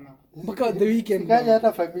Kodak bana. Mpaka the weekend. Kanya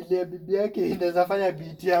hata familia ya bibi yake inaweza fanya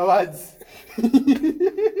BT awards.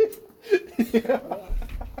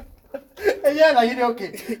 Lakini okay.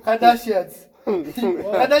 Kardashians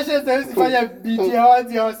hawezi fanya BT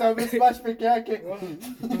awards ya wasabu smash peke yake.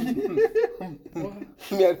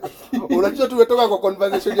 Unajua tumetoka kwa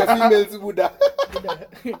conversation ya females buda.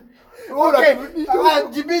 Okay,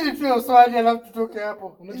 jibini tu swali alafu tutoke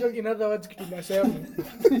hapo. Unajua in other words kitu nasema.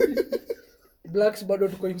 Blacks bado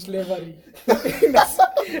tuko in slavery.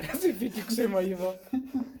 Nasifiti kusema hivyo.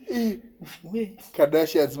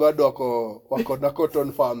 Kardashians bado wako na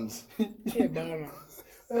cotton farms. Bana.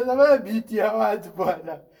 Sasa BT awards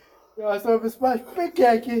bwana. Wasabu smash peke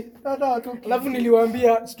yake. Alafu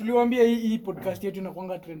tuliwaambia hii podcast yetu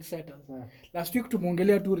inakuanga trendsetters. Last week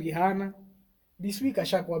tumeongelea tu Rihanna. This week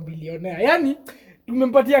ashakuwa billionaire. Yaani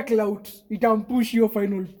tumempatia clout. Itampush hiyo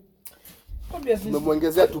final.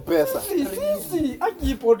 Tumemwongezea tu pesa. Sisi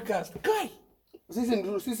hii podcast. Kai.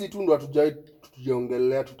 Sisi tu ndo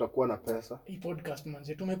tujaongelea tutakuwa na pesa. Hii podcast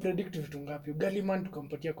manze tumepredict vitu ngapi? Galiman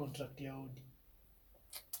tukampatia contract ya Audi.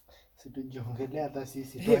 Situjongelea hata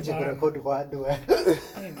sisi tuache kurekodi kwa hardware.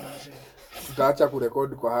 Tutaacha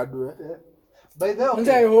kurekodi kwa hardware. By the way,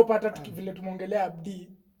 I hope hata vile tumeongelea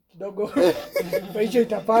Abdi kidogo maisha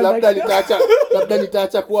itapanda. Labda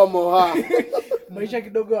nitaacha kuwa moha. Maisha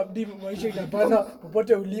kidogo Abdi, maisha itapanda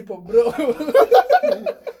popote ulipo bro.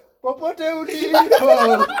 Popote ulipo.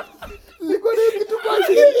 Liko ni kitu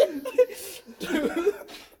kali.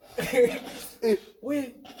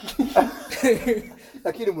 We.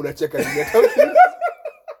 Lakini mnacheka nini?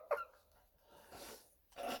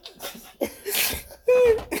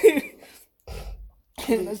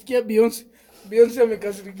 Nasikia Beyonce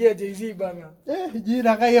amekasirikia Jay-Z bana.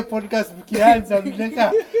 Jina kaya podcast mkianza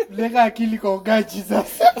mleka akili kwa ugaji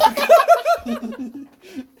sasa.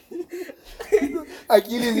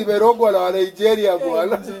 Akili zimerogwa na Nigeria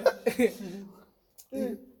bwana.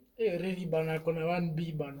 Really bana kuna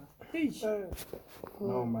 1B bana.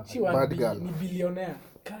 No man. Si 1B ni billionaire.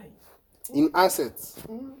 Kai. In assets.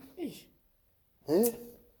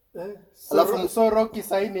 Alafu so Rocky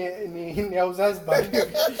sai ni husband.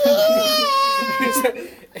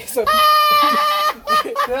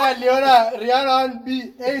 Aliona Rihanna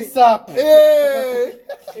 1B ASAP.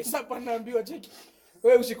 ASAP anaambiwa cheki.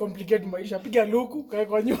 Wewe usicomplicate maisha, piga luku kae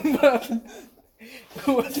kwa nyumba.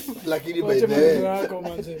 Lakini by the way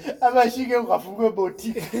ama shike ukafungue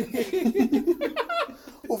boti.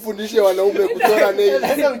 Ufundishe wanaume kuchora nails.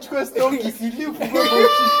 Sasa uchukue stock isili ufungue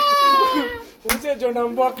boti. Uche John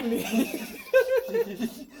Mbokni.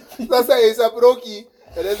 Sasa ASAP Rocky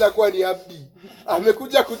anaweza kuwa ni Abdi.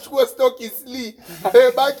 Amekuja kuchukua stock isili,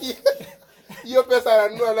 amebaki hiyo pesa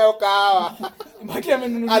ananunua nayo kahawa. Mbaki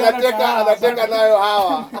amenunulia anateka nayo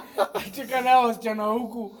hawa. Anateka nayo wasichana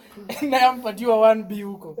huku na yampatiwa 1B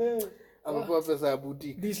huko. Amekuwa pesa ya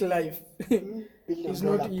boutique. This life is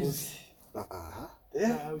not easy.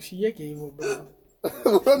 Usiweke hivyo bro.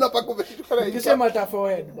 Unaona pako umeshtuka na nikisema hata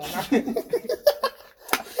forward bana.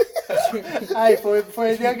 Ai for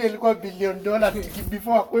yake ilikuwa $1 billion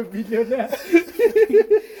before akwe billionaire.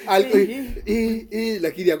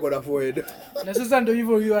 Lakini ako na forward. Na sasa ndio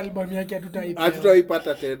hivyo hiyo album yake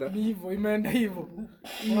hatutaipata tena. Ni hivyo imeenda hivyo.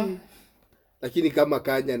 Lakini kama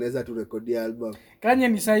Kanye anaweza tu rekodia album. Kanye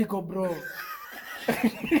ni psycho bro.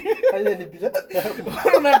 Kanye ni bila.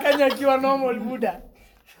 Unaona Kanye akiwa normal buda.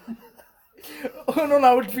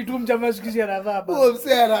 Unaona outfit mjamaa sikizi anavaa baba. Huo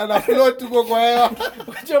msee ana float huko kwa hewa.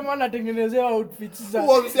 Jamaa anatengenezewa outfits za.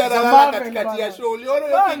 Huo msee analala katikati ya show. Uliona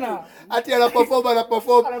hiyo kitu? Ati ana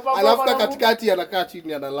perform alafu katikati anakaa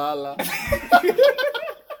chini analala.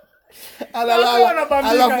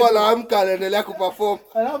 Alafu anaamka anaendelea kuperform.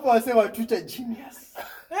 Alafu wasema Twitter genius.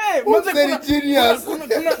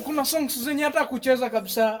 Kuna songs zenye hata kucheza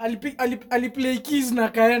kabisa. Aliplay keys na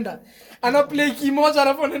kaenda. Ana play key moja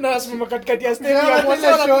alafu anaenda asimama katikati ya stage ya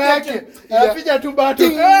kwanza show yake. Anapiga tu bato.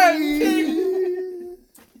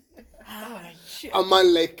 A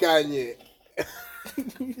man like Kanye.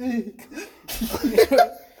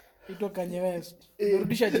 Ito Kanye West.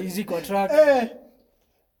 Rudisha Jay-Z kwa track.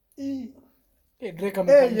 Drake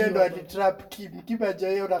amepanga. Ndo ati-trap Kim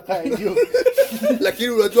ajaye unakaa hiyo. Lakini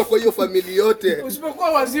unajua kwa hiyo familia yote.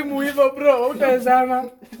 Usipokuwa wazimu hivyo bro, utawezana.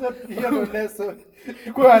 Hiyo lesson.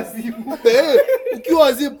 Kwa wazimu. Ukiwa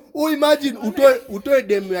wazimu, imagine utoe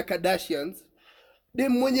dem ya Kardashians.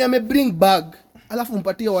 Dem mwenye bring bag, alafu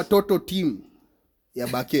mpatie watoto team ya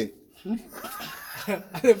bake.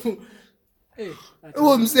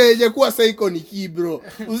 Huo mseje kuwa psycho ni key bro.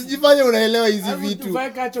 Usijifanye unaelewa hizi vitu.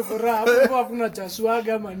 Tufaka chokora hapo hakuna cha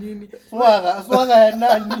swaga ama nini. Swaga ya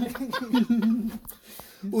nani?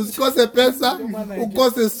 Usikose pesa,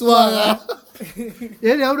 ukose swaga.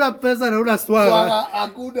 Yaani hauna pesa na una swaga.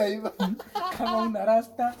 Hakuna hivyo. Kama una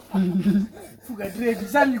rasta, fuga dread.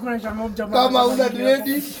 Sasa nilikuwa nashangaa jamaa. Kama una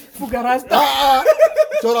dread, fuga rasta.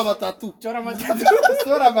 Chora matatu.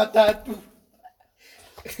 Chora matatu.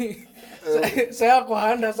 Saya kwa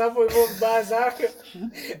handa sapo hivyo baza.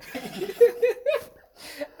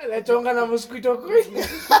 Anachonga na mosquito coil.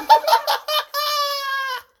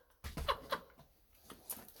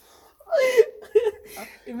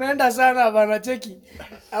 Imeenda sana bana, cheki.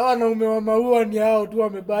 Hawa wanaume wa maua ni hao tu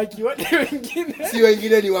wamebaki. Wale wengine si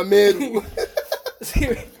wengine ni wa Meru.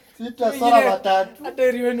 Sita matatu.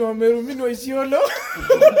 Hata riwe ni wa Meru, mimi ni wa Isiolo.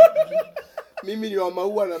 Mimi ni wa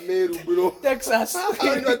maua na Meru bro. Texas.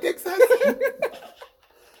 Ni wa Texas.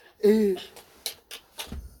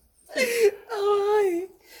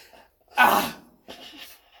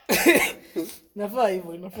 Nafaa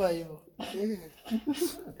hivyo.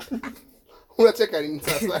 Unacheka nini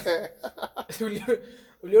sasa?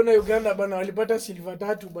 Uliona Uganda bana walipata silver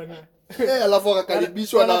 3 bana. Alafu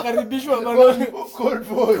wakakaribishwa bana.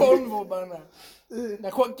 Convo bana.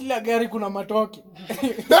 Na kwa kila gari kuna matoke.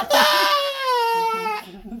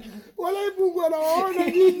 Wala Mungu anawaona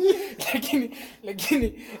nyinyi.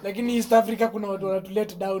 Lakini East Africa kuna watu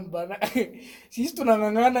wanatulet down bana. Sisi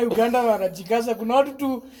tunangangana, Uganda wanajikaza. Kuna watu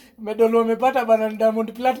tu medal wamepata bana,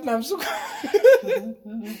 Diamond Platinum suka.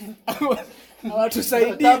 Watu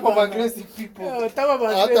saidi bana. Aggressive people.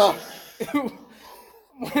 Hata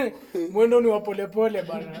mwendo ni wa polepole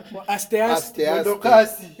bana. Aste mwendo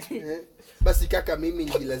kasi. Basi kaka, mimi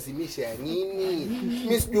nijilazimisha ya nini?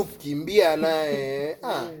 Mimi sijui kukimbia naye.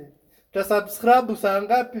 Subscribe saa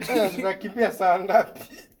ngapi? Tunakimbia saa ngapi?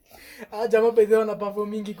 Jamaa pedho na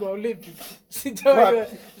performing kwa Olympic.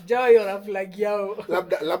 Sijawahi ona flag yao.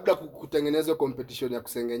 Labda kutengenezwa competition ya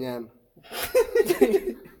kusengenyana.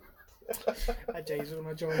 Acha hizo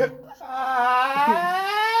unachoma.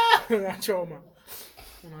 Unachoma.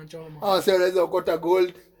 Sasa unaweza ukota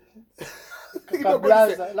gold.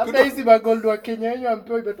 Kablaza. Labda hizi gold wa Kenya wenyewe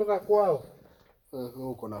ampewa imetoka kwao.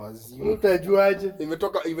 Uko na wazimu. Utajuaje?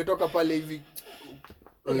 Imetoka pale hivi.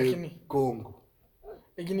 Lakini Kongo.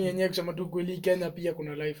 Lakini yenyewe kusema tu kweli, Kenya pia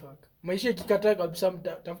kuna life hack. Maisha ikikataa kabisa,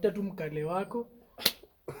 tafuta tu mkale wako.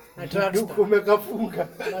 Na truckster umekafunga.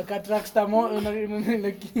 Na truckster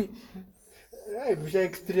lakini msha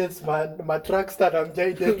experience ma truckster na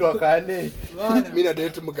mjaide tu akane. Mimi na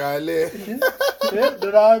date mkale.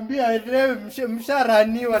 Ndio leo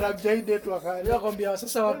msharaniwa na mjaide tu akane. Nakwambia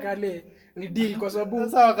sasa wakale ni deal kwa sababu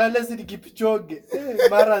sasa wakale si Kipchoge.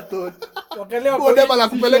 Marathon. Wakale wako ndio bala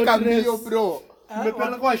kupeleka mbio bro.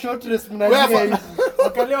 Umepeleka kwa short race mnajua hivi.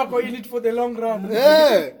 Wakale wako in it for the long run.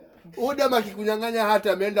 Udama akikunyang'anya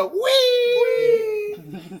hata ameenda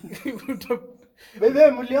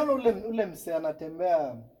Bebe mliona ule msee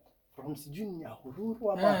anatembea from sijui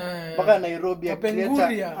Nyahururu ama mpaka Nairobi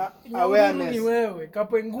creator awareness. Ni wewe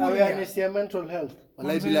Kapenguria awareness ya mental health.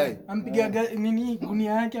 Wallahi bilahi. Ampiga nini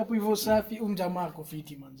gunia yake hapo hivyo safi, jamaa ako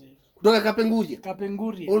fiti manze. Kutoka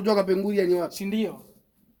Kapenguria. Unajua Kapenguria ni wapi? Si ndio?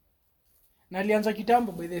 Na alianza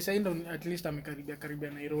kitambo by the side at least amekaribia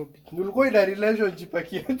Nairobi. Ulikuwa ina relationship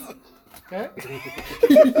akianza.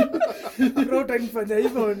 Bro utanifanya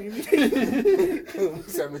hivyo nini?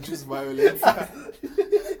 Sasa choose violence.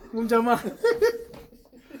 Mjamaa.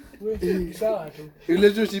 Wewe sawa tu.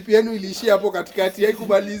 Relationship yenu iliishia hapo katikati,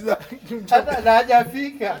 haikumaliza. Hata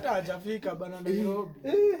hajafika bana Nairobi.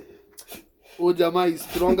 Oh jamaa is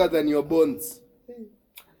stronger than your bonds.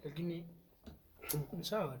 Lakini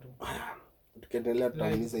sawa tu. Tukiendelea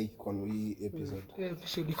tutauliza hii episode.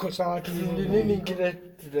 Episode iko sawa tu. Nini ingine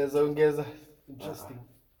tunaweza ongeza interesting?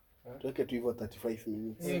 Tuweke tu hivyo 35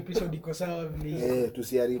 minutes. Episode iko sawa vile.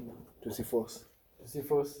 Tusiharibu, tusiforce.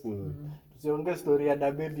 Tusiongee story ya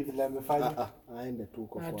Dabebi vile amefanya. Aende tu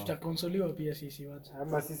kwa. Tutakonsoliwa pia sisi watu.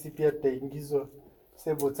 Ama sisi pia tutaingizwa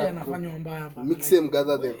save WhatsApp. Anafanywa mbaya hapa. Mix them,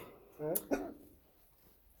 gather them.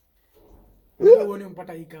 Wewe uone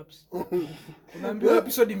mpata hiccups. Unaambiwa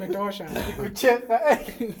episode imetosha. Kucheka.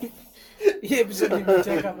 Hii episode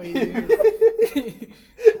imecheka kwa hiyo.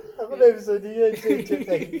 Hakuna episode hiyo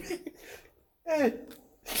cheka.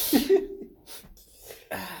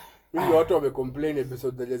 Mimi watu wamecomplain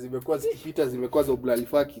episode za zimekuwa zikipita zimekuwa za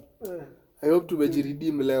ublalifaki. I hope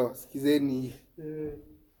tumejiredeem leo. Sikizeni.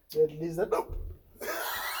 At least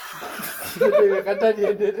kata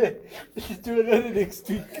niendelee. Tuone next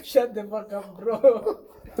week. Shut the fuck up, bro.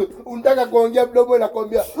 Unataka kuongea mdomo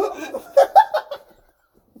nakwambia.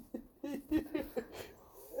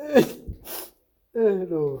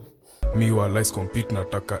 No. Mi wa lies compete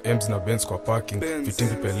nataka M's na Benz kwa parking.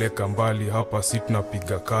 Vitimbi peleka mbali hapa sit na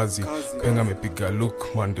piga kazi. Penga mepiga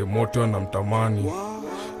look mande moto na mtamani.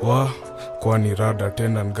 Kwani rada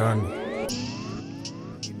tena ngani?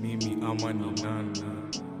 Ni mimi ama ni nani?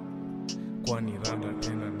 Kwani rada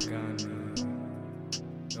tena ngani?